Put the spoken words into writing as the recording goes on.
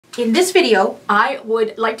In this video, I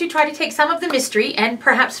would like to try to take some of the mystery and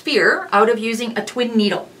perhaps fear out of using a twin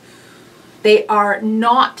needle. They are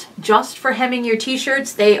not just for hemming your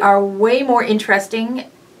t-shirts. They are way more interesting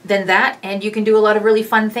than that, and you can do a lot of really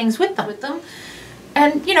fun things with them.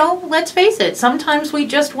 And, you know, let's face it, sometimes we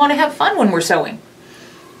just want to have fun when we're sewing.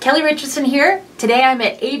 Kelly Richardson here. Today I'm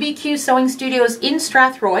at ABQ Sewing Studios in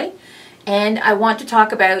Strathroy, and I want to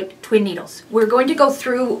talk about twin needles. We're going to go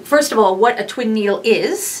through, first of all, what a twin needle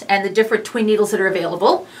is and the different twin needles that are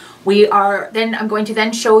available. I'm going to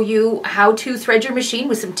then show you how to thread your machine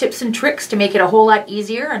with some tips and tricks to make it a whole lot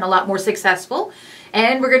easier and a lot more successful.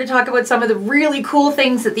 And we're going to talk about some of the really cool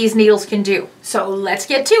things that these needles can do. So let's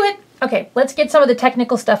get to it. Okay, let's get some of the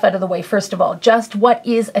technical stuff out of the way first of all. Just what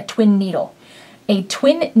is a twin needle? A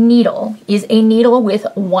twin needle is a needle with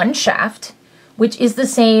one shaft, which is the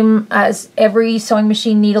same as every sewing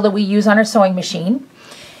machine needle that we use on our sewing machine.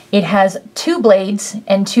 It has two blades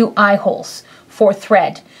and two eye holes for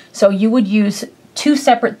thread. So you would use two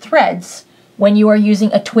separate threads when you are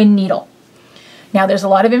using a twin needle. Now there's a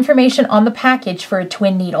lot of information on the package for a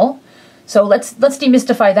twin needle. So let's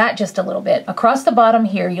demystify that just a little bit. Across the bottom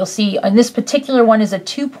here, you'll see, and this particular one is a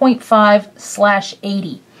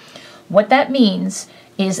 2.5/80. What that means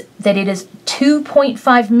is that it is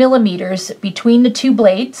 2.5 millimeters between the two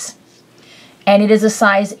blades, and it is a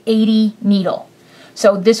size 80 needle.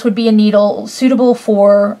 So this would be a needle suitable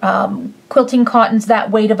for quilting cottons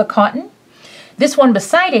that weight of a cotton. This one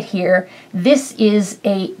beside it here, this is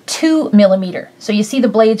a 2 millimeter. So you see the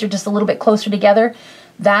blades are just a little bit closer together.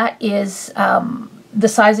 That is the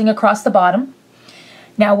sizing across the bottom.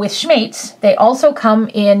 Now with Schmates, they also come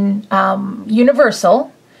in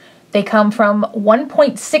universal. They come from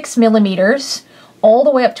 1.6 millimeters all the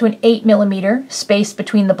way up to an 8 millimeter space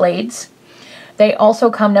between the blades. They also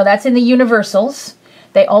come, now that's in the universals.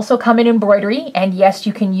 They also come in embroidery, and yes,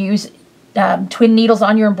 you can use twin needles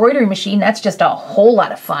on your embroidery machine. That's just a whole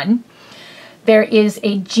lot of fun. There is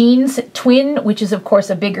a jeans twin, which is of course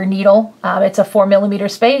a bigger needle. It's a 4 millimeter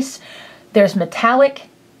space. There's metallic,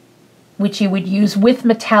 which you would use with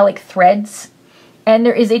metallic threads. And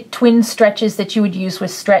there is a twin stretches that you would use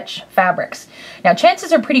with stretch fabrics. Now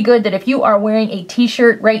chances are pretty good that if you are wearing a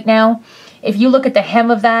t-shirt right now, if you look at the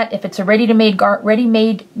hem of that, if it's a ready-made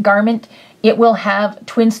garment, it will have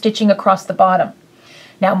twin stitching across the bottom.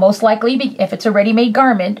 Now most likely, if it's a ready-made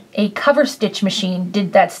garment, a cover stitch machine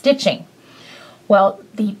did that stitching. Well,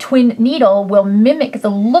 the twin needle will mimic the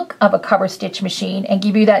look of a cover stitch machine and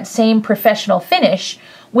give you that same professional finish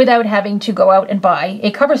without having to go out and buy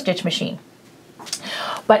a cover stitch machine.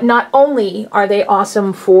 But not only are they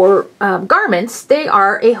awesome for garments, they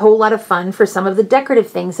are a whole lot of fun for some of the decorative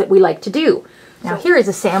things that we like to do. Now here is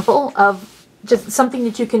a sample of just something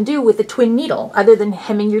that you can do with a twin needle other than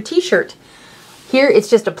hemming your t-shirt. Here it's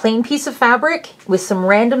just a plain piece of fabric with some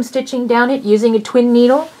random stitching down it using a twin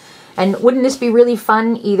needle. And wouldn't this be really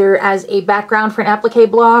fun either as a background for an applique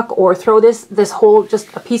block, or throw this whole, just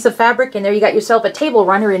a piece of fabric, and there you got yourself a table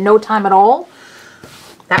runner in no time at all.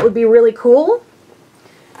 That would be really cool.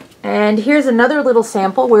 And here's another little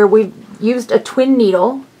sample where we've used a twin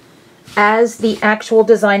needle as the actual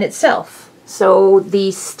design itself. So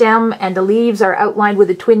the stem and the leaves are outlined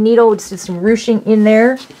with a twin needle with some ruching in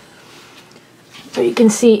there. So you can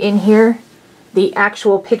see in here the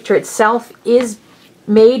actual picture itself is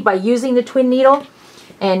made by using the twin needle.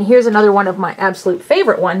 And here's another one of my absolute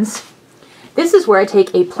favorite ones. This is where I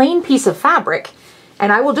take a plain piece of fabric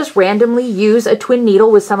and I will just randomly use a twin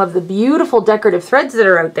needle with some of the beautiful decorative threads that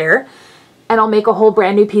are out there, and I'll make a whole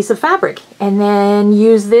brand new piece of fabric and then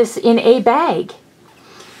use this in a bag.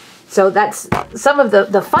 So that's some of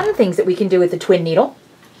the fun things that we can do with the twin needle.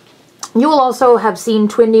 You will also have seen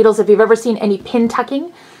twin needles if you've ever seen any pin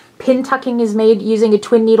tucking. Pin tucking is made using a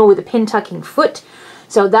twin needle with a pin tucking foot.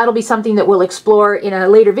 So that'll be something that we'll explore in a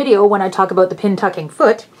later video when I talk about the pin tucking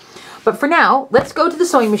foot. But for now, let's go to the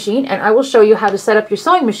sewing machine and I will show you how to set up your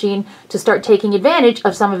sewing machine to start taking advantage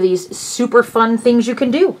of some of these super fun things you can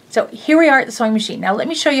do. So here we are at the sewing machine. Now let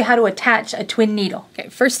me show you how to attach a twin needle. Okay,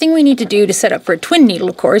 first thing we need to do to set up for a twin needle,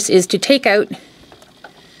 of course, is to take out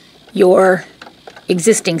your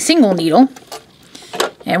existing single needle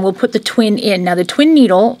and we'll put the twin in. Now the twin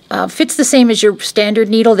needle fits the same as your standard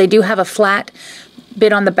needle. They do have a flat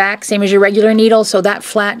bit on the back, same as your regular needle, so that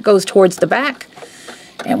flat goes towards the back.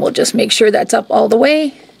 And we'll just make sure that's up all the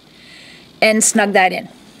way and snug that in.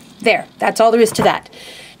 There, that's all there is to that.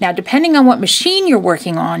 Now, depending on what machine you're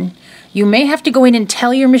working on, you may have to go in and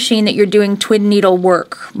tell your machine that you're doing twin needle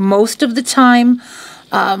work. Most of the time,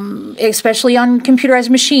 especially on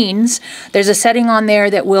computerized machines, there's a setting on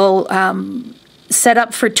there that will set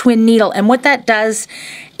up for twin needle, and what that does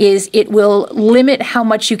is it will limit how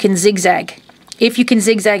much you can zigzag, if you can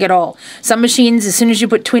zigzag at all. Some machines, as soon as you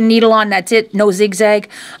put twin needle on, that's it, no zigzag.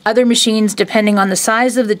 Other machines, depending on the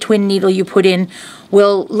size of the twin needle you put in,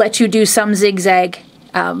 will let you do some zigzag.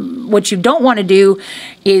 What you don't want to do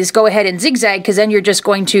is go ahead and zigzag, because then you're just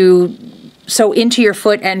going to sew into your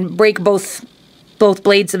foot and break both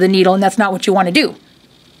blades of the needle, and that's not what you want to do.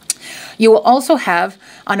 You will also have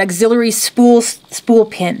an auxiliary spool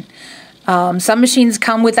pin. Some machines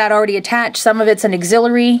come with that already attached. Some of it's an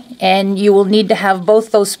auxiliary, and you will need to have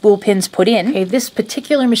both those spool pins put in. Okay, this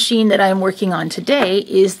particular machine that I'm working on today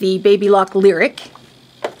is the Baby Lock Lyric.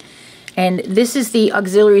 And this is the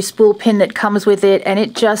auxiliary spool pin that comes with it, and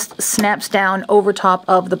it just snaps down over top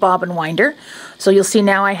of the bobbin winder. So you'll see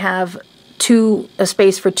now I have a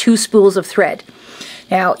space for 2 spools of thread.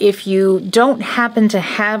 Now, if you don't happen to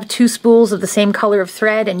have 2 spools of the same color of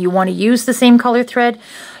thread and you want to use the same color thread,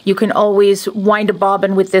 you can always wind a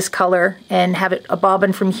bobbin with this color and have it a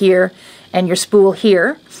bobbin from here and your spool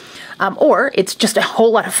here. Or it's just a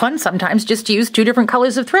whole lot of fun sometimes just to use 2 different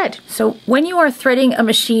colors of thread. So when you are threading a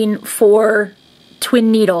machine for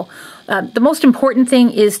twin needle, the most important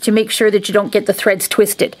thing is to make sure that you don't get the threads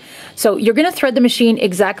twisted. So you're going to thread the machine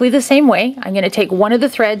exactly the same way. I'm going to take one of the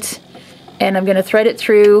threads and I'm going to thread it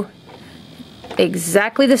through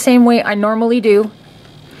exactly the same way I normally do.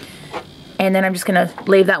 And then I'm just going to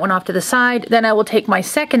lay that one off to the side. Then I will take my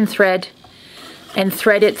second thread and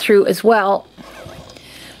thread it through as well.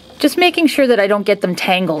 Just making sure that I don't get them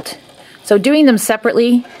tangled. So doing them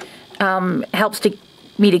separately helps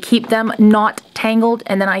me to keep them not tangled.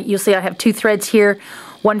 And then you'll see I have 2 threads here,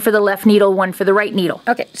 one for the left needle, one for the right needle.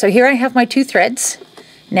 Okay, so here I have my 2 threads.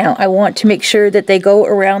 Now I want to make sure that they go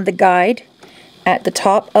around the guide at the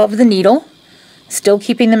top of the needle, still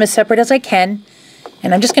keeping them as separate as I can.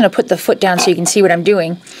 And I'm just going to put the foot down so you can see what I'm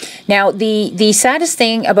doing. Now, the saddest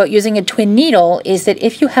thing about using a twin needle is that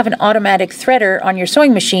if you have an automatic threader on your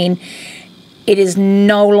sewing machine, it is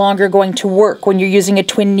no longer going to work when you're using a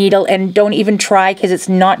twin needle, and don't even try, because it's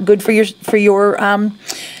not good for your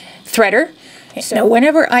threader. So now,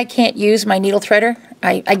 whenever I can't use my needle threader,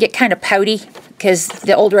 I get kind of pouty, because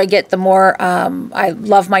the older I get, the more I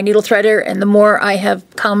love my needle threader, and the more I have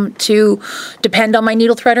come to depend on my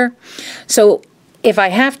needle threader. So if I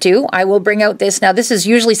have to, I will bring out this. Now, this is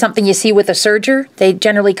usually something you see with a serger. They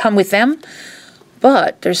generally come with them,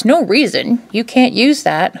 but there's no reason you can't use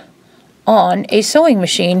that on a sewing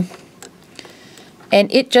machine.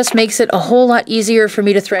 And it just makes it a whole lot easier for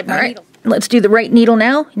me to thread my needle. Let's do the right needle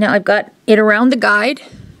now. Now I've got it around the guide.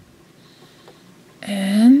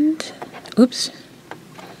 And, oops.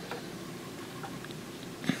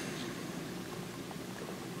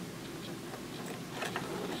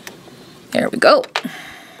 There we go.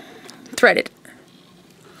 Thread it.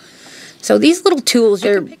 So these little tools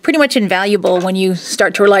are pretty much invaluable when you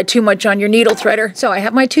start to rely too much on your needle threader. So I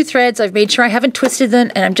have my 2 threads. I've made sure I haven't twisted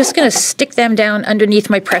them, and I'm just going to stick them down underneath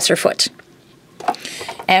my presser foot.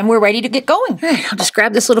 And we're ready to get going. All right, I'll just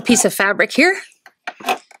grab this little piece of fabric here.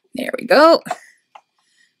 There we go.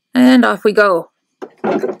 And off we go.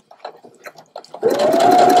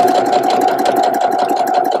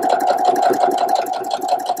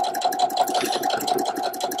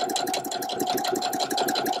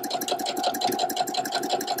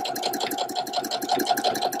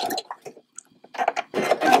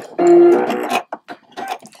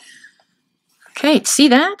 Okay, see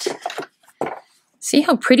that? See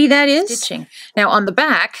how pretty that is? Stitching. Now on the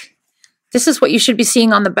back, this is what you should be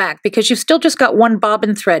seeing on the back, because you've still just got 1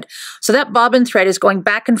 bobbin thread. So that bobbin thread is going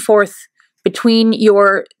back and forth between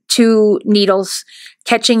your 2 needles,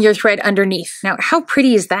 catching your thread underneath. Now, how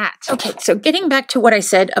pretty is that? Okay, so getting back to what I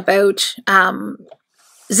said about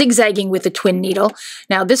zigzagging with a twin needle.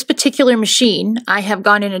 Now, this particular machine, I have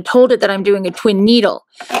gone in and told it that I'm doing a twin needle.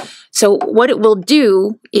 So what it will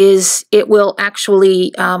do is it will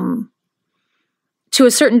actually, to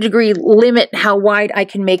a certain degree, limit how wide I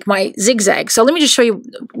can make my zigzag. So let me just show you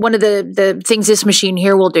one of the things this machine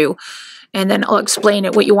here will do, and then I'll explain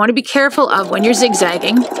it. What you want to be careful of when you're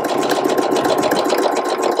zigzagging,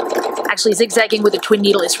 actually zigzagging with a twin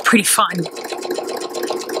needle is pretty fun.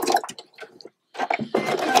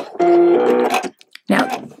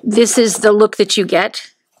 Now, this is the look that you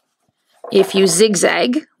get if you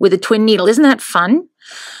zigzag with a twin needle. Isn't that fun?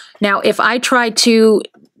 Now, if I try to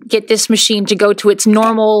get this machine to go to its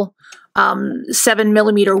normal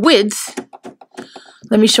 7mm width,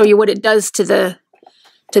 let me show you what it does to the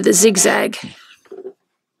zigzag.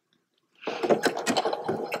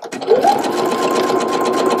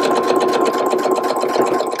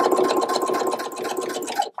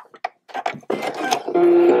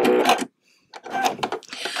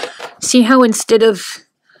 See how instead of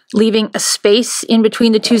leaving a space in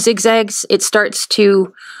between the two zigzags, it starts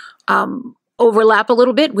to overlap a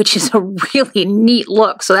little bit, which is a really neat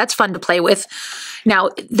look. So that's fun to play with. Now,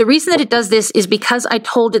 the reason that it does this is because I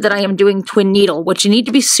told it that I am doing twin needle, which you need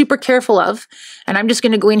to be super careful of. And I'm just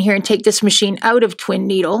going to go in here and take this machine out of twin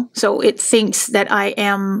needle. So it thinks that I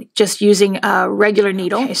am just using a regular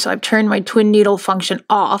needle. Okay, so I've turned my twin needle function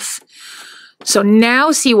off. So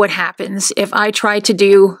now see what happens if I try to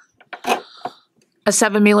do a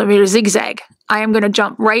 7mm zigzag. I am going to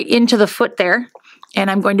jump right into the foot there,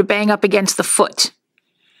 and I'm going to bang up against the foot,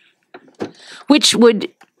 which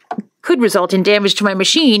could result in damage to my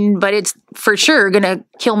machine, but it's for sure going to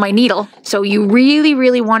kill my needle. So you really,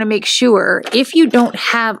 really want to make sure, if you don't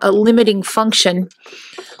have a limiting function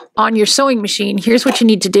on your sewing machine, here's what you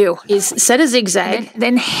need to do, is set a zigzag,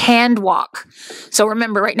 then hand walk. So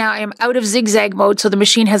remember, right now I am out of zigzag mode, so the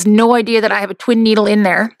machine has no idea that I have a twin needle in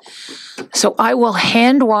there. So I will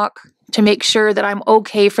hand walk to make sure that I'm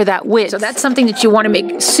okay for that width. So that's something that you want to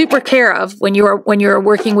make super care of when you're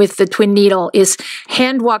working with the twin needle, is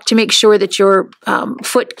hand walk to make sure that your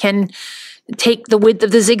foot can take the width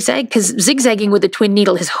of the zigzag, because zigzagging with a twin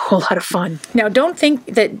needle is a whole lot of fun. Now, don't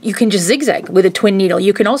think that you can just zigzag with a twin needle.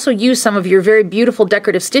 You can also use some of your very beautiful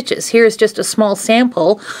decorative stitches. Here's just a small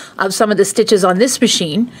sample of some of the stitches on this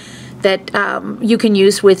machine that you can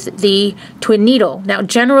use with the twin needle. Now,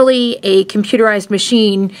 generally, a computerized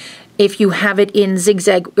machine, if you have it in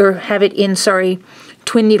zigzag, or have it in,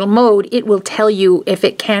 twin needle mode, it will tell you if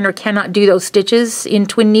it can or cannot do those stitches in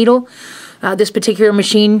twin needle. This particular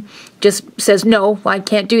machine just says, no, I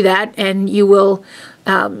can't do that, and you will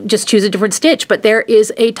just choose a different stitch. But there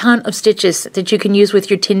is a ton of stitches that you can use with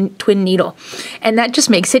your twin needle, and that just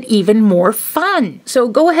makes it even more fun. So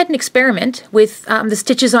go ahead and experiment with the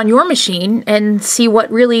stitches on your machine and see what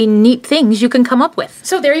really neat things you can come up with.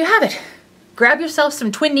 So there you have it. Grab yourself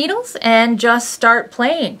some twin needles and just start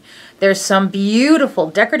playing. There's some beautiful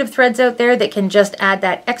decorative threads out there that can just add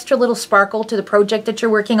that extra little sparkle to the project that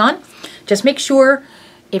you're working on. Just make sure,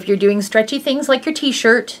 if you're doing stretchy things like your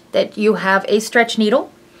t-shirt, that you have a stretch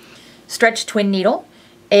needle, stretch twin needle.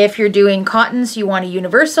 If you're doing cottons, you want a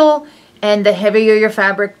universal, and the heavier your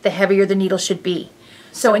fabric, the heavier the needle should be.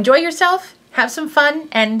 So enjoy yourself, have some fun,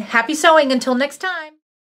 and happy sewing until next time.